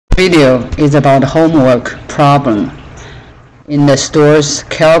video is about homework problem in the store's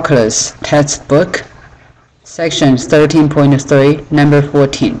calculus textbook, section 13.3, number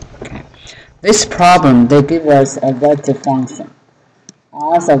 14. Okay. This problem, they give us a vector function.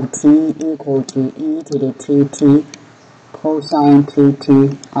 R of t equal to e to the 2t cosine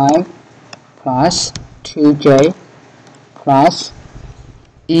 2ti plus 2j plus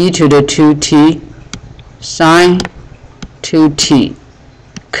e to the 2t sine 2t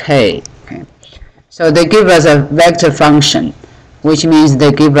k. Okay. So they give us a vector function, which means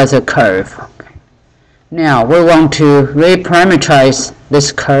they give us a curve. Okay. Now we want to reparameterize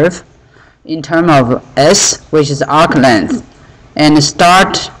this curve in terms of s, which is arc length, and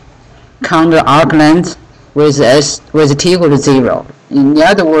start count the arc length with t equal to 0. In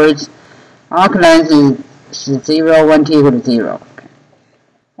other words, arc length is 0 when t equal to 0.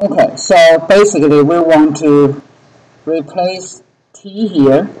 Okay, so basically we want to replace t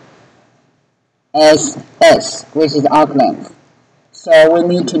here as s, which is arc length. So we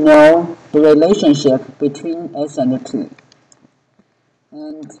need to know the relationship between s and t.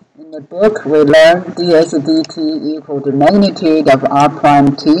 And in the book we learn ds dt equal to magnitude of r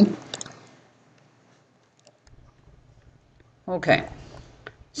prime t. Okay,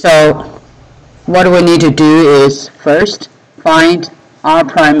 so what we need to do is first find r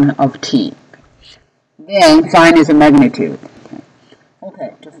prime of t, then find its magnitude.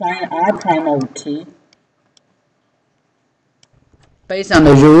 Okay, to find r prime of t, based on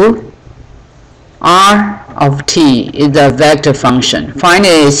the rule, r of t is a vector function. Find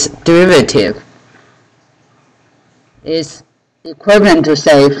its derivative is equivalent to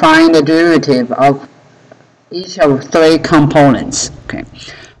say find the derivative of each of three components. Okay,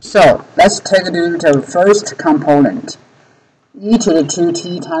 so let's take the derivative of first component, e to the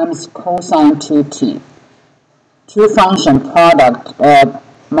 2t times cosine 2t. Two function product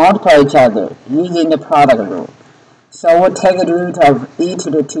multiply each other using the product rule. So we'll take the derivative of e to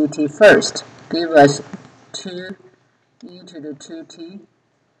the 2t first. Give us 2 e to the 2t.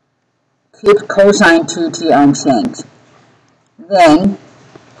 Keep cosine 2t unchanged. Then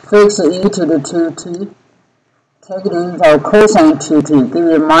fix e to the 2t. Take the derivative of cosine 2t. Give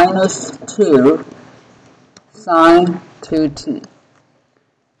you minus 2 sine 2t.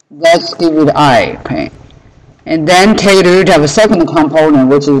 Let's give it I. Okay. And then take the derivative of the second component,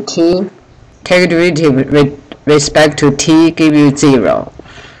 which is 2. Take the derivative with respect to t, give you 0.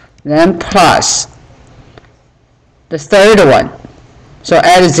 Then plus the third one. So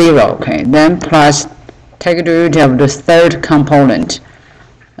add 0. Okay. Then plus take the derivative of the third component.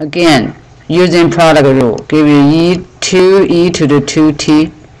 Again, using product rule, give you 2e to the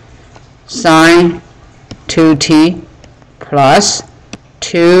 2t sine 2t plus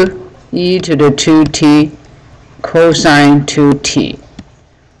 2e to the 2t cosine 2t.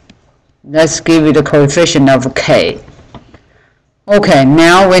 Let's give it the coefficient of k. Okay,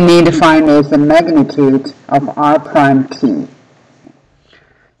 now we need to find the magnitude of r prime t.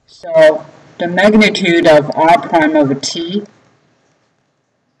 So the magnitude of r prime of t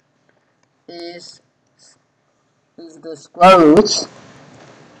is the square root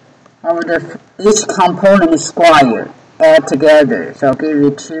of each component square add together. So I'll give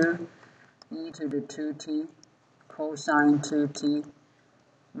you 2 e to the 2t cosine 2t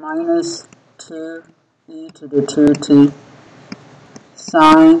minus 2 e to the 2t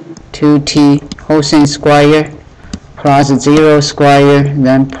sine 2t cosine square plus 0 square,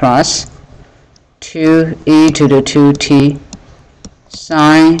 then plus 2 e to the 2t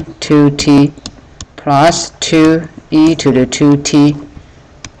sine 2t plus 2 e to the 2t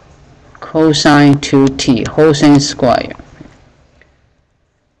cosine 2t cosine square.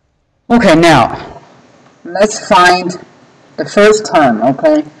 Okay, now let's find the first term.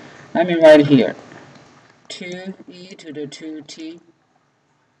 Okay, let me write here 2 e to the 2t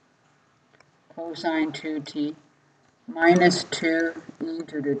cosine 2t minus 2 e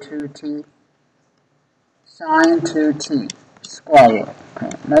to the 2t sine 2t square.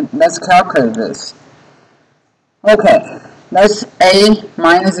 Okay, let's calculate this. Okay, that's a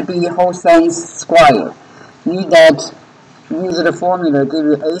minus b whole thing square. Use the formula, give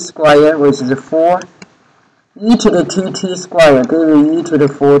you a square, which is 4. E to the 2t square, give you e to the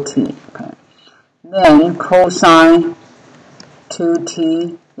 4t. Okay. Then cosine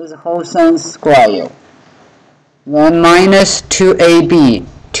 2t is whole thing square. Then minus 2ab.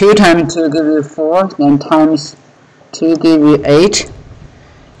 2 times 2 give you 4, then times 2 give you 8.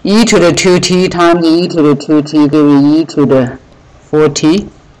 E to the 2t times e to the 2t give you e to the 4t.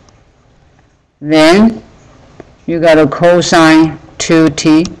 Then you got a cosine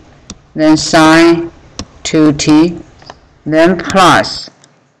 2t, then sine 2t, then plus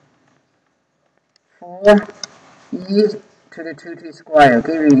 4e to the 2t squared,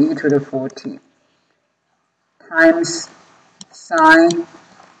 give you e to the 4t, times sine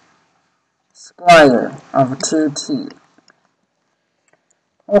square of 2t.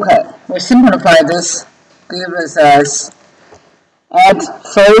 Okay, we simplify this, gives us add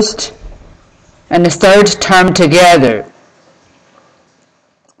first and the third term together.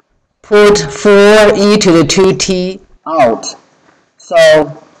 Put 4e to the 2t out.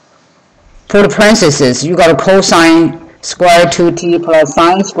 So for the parentheses, you got a cosine square 2t plus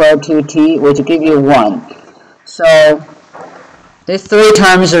sine square 2t, which give you 1. So these three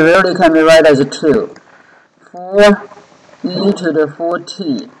terms really can be read as 2. 4e to the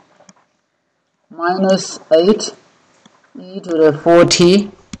 4t minus 8e to the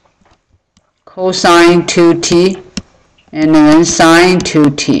 4t cosine 2t and then sine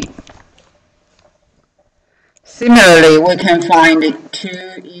 2t. Similarly, we can find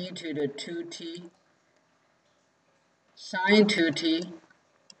 2e to the 2t sine 2t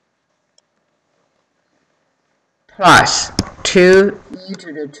plus 2e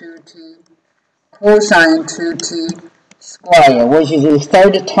to the 2t cosine 2t square, which is the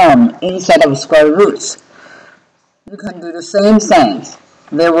third term inside of square roots. You can do the same thing.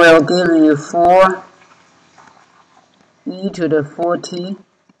 They will give you 4e to the 4t.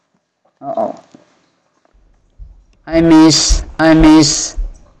 I miss.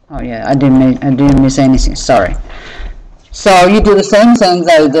 Oh yeah, I didn't miss anything. Sorry. So you do the same thing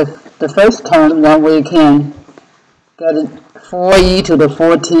as the first term. Then we can get 4e to the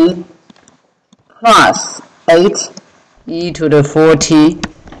 4t plus 8e to the 4t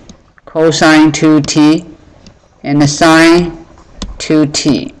cosine 2t and sine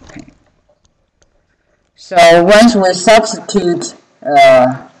 2t. Okay. So once we substitute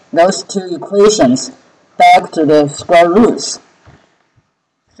those two equations back to the square roots,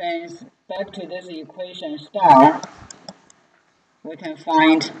 since back to this equation star, we can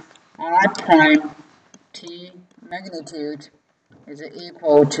find r prime t magnitude is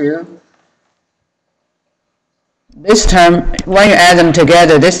equal to this term. When you add them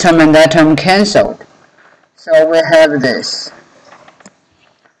together, this term and that term canceled. So we have this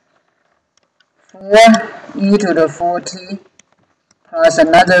 4e to the 4t plus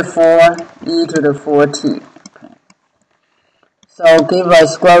another 4e to the 4t. Okay. So give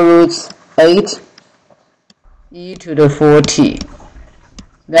us square roots 8e to the 4t.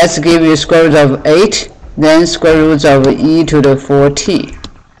 Let's give you square root of 8, then square roots of e to the 4t,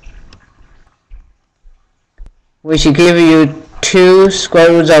 which give you 2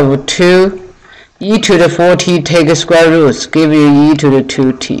 square roots of 2. E to the 4t take square roots, give you e to the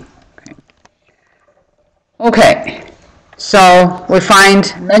 2t. Okay, so we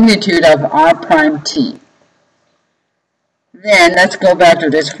find magnitude of r prime t. Then let's go back to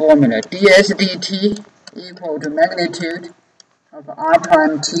this formula. ds dt equal to magnitude of r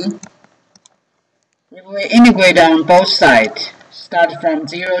prime t. If we integrate on both sides, start from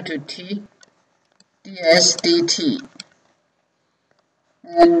 0 to t, ds dt.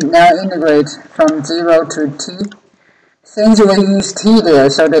 And now integrate from 0 to t. Since we use t there,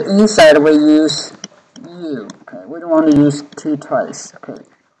 so the inside we use u. Okay, we don't want to use t twice. Okay,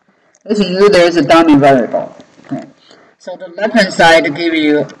 this u there is a dummy variable. Okay, so the left hand side give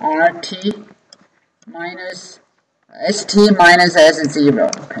you rt minus st minus s0.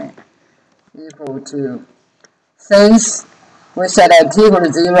 Okay, equal to, since we set at t equal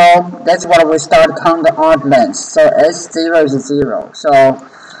to 0, that's what we start count the odd length. So s0 is 0. So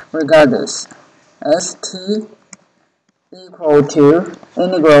we got this. st equal to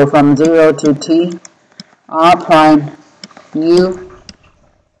integral from 0 to t r prime u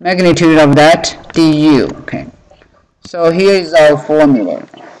magnitude of that du. Okay. So here is our formula.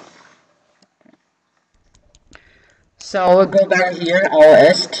 So we'll go back here.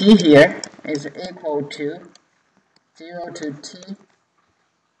 Our st here is equal to 0 to t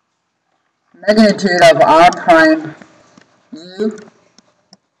magnitude of r prime u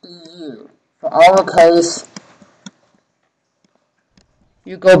du. For our case,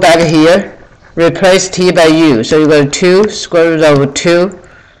 you go back here, replace t by u. So you got 2 square root of 2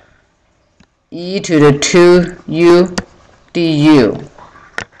 e to the 2u du.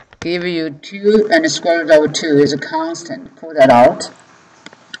 Give you 2 and the square root of 2 is a constant. Pull that out.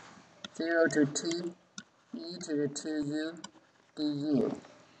 0 to t e to the 2u du.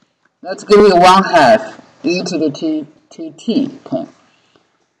 Let's give you 1/2 e to the 2t. Okay.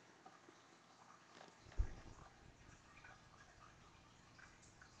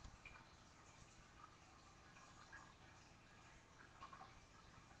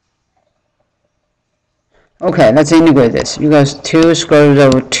 Okay, let's integrate this. You got 2 square root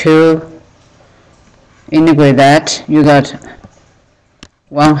of 2 integrate that, you got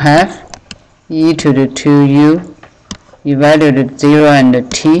 1/2 e to the 2u evaluated 0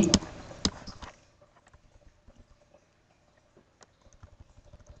 and t.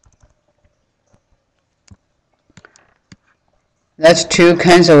 That's 2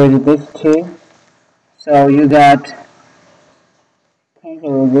 cancel with this 2. So you got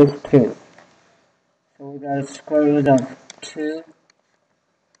cancel with this 2. So we got square root of 2.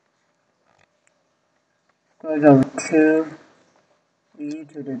 Square root of 2 e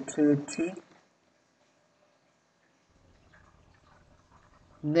to the 2t.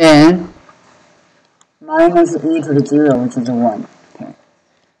 Then minus e to the 0, which is 1. Okay.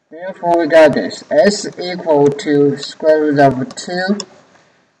 Therefore, we got this. S equal to square root of 2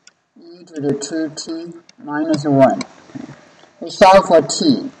 e to the 2t minus 1. Okay. We solve for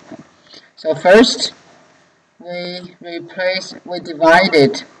t. Okay. So first, we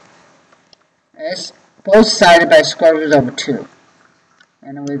divided s both sides by square root of 2.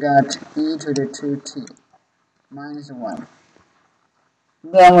 And we got e to the 2t minus 1.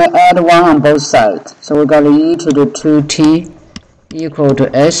 Then we add 1 on both sides. So we got e to the 2t equal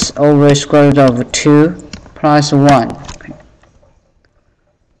to s over square root of 2 plus 1. Okay.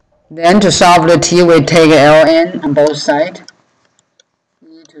 Then to solve the t, we take ln on both sides.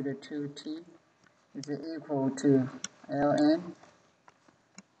 E to the 2t is equal to ln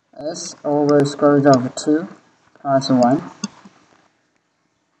s over square root of 2 plus 1.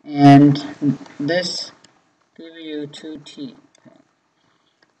 And this gives you 2t.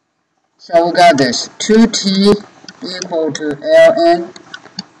 So we got this 2t equal to ln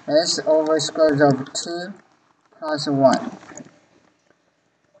s over square root of 2 plus 1.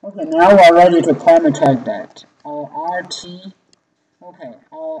 Okay, now we're ready to parameterize that. Our RT, okay,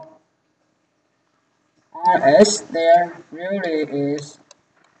 our RS there really is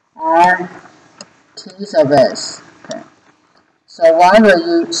RT sub s. Okay. So whenever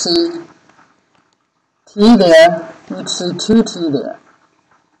you see t there, you see 2t there.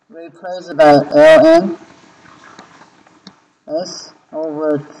 Replace it by ln s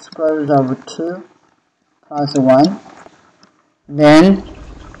over square root of 2 plus 1. Then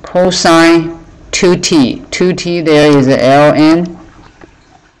cosine 2t. 2t there is ln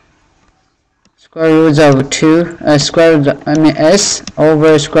square root of 2, s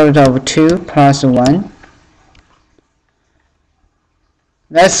over square root of 2 plus 1.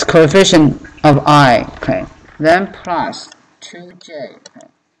 That's coefficient of I. Okay. Then plus 2j. Okay.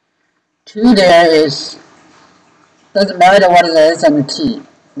 2 there is, doesn't matter what it is and t,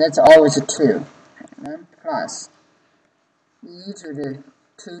 that's always a 2. Then plus e to the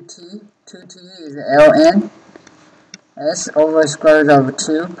 2t, 2t is ln s over square root of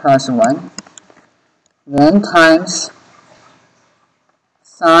 2 plus 1. Then times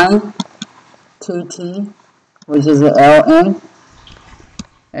sine 2t, which is ln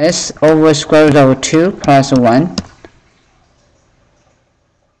s over square root of 2 plus 1.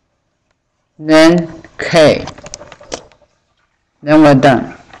 Then k. Then we're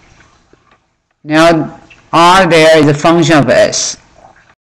done. Now r there is a function of s.